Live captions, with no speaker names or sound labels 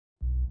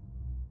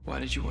Why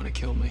did you want to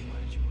kill me?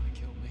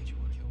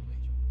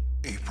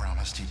 He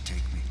promised he'd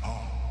take me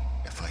home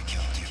if I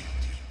killed you.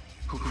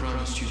 Who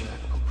promised you that?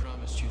 Who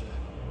promised you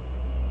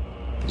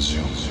that?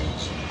 Zoom.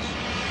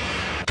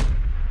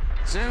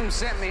 Zoom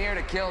sent me here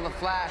to kill the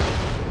Flash.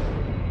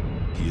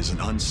 He is an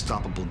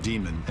unstoppable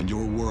demon, and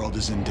your world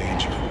is in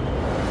danger.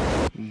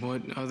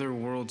 What other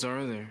worlds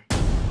are there?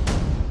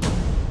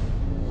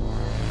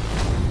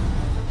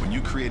 When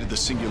you created the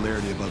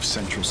singularity above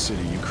Central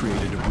City, you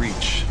created a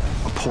breach,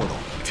 a portal.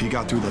 If you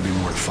got through, there'd be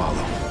more to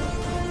follow.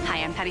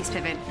 Hi, I'm Patty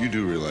Spivot. You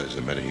do realize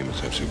that metahumans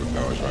have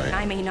superpowers, right?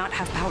 I may not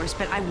have powers,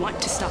 but I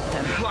want to stop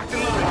them. Locked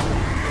and loaded!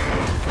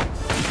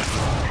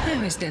 I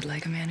always did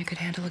like a man who could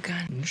handle a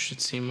gun. You should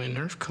see my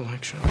Nerf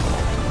collection.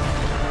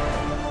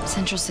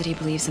 Central City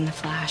believes in the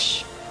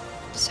Flash.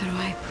 So do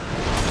I.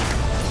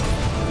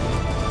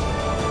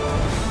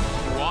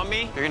 You want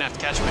me? You're gonna have to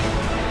catch me.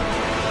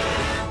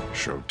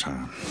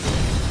 Showtime.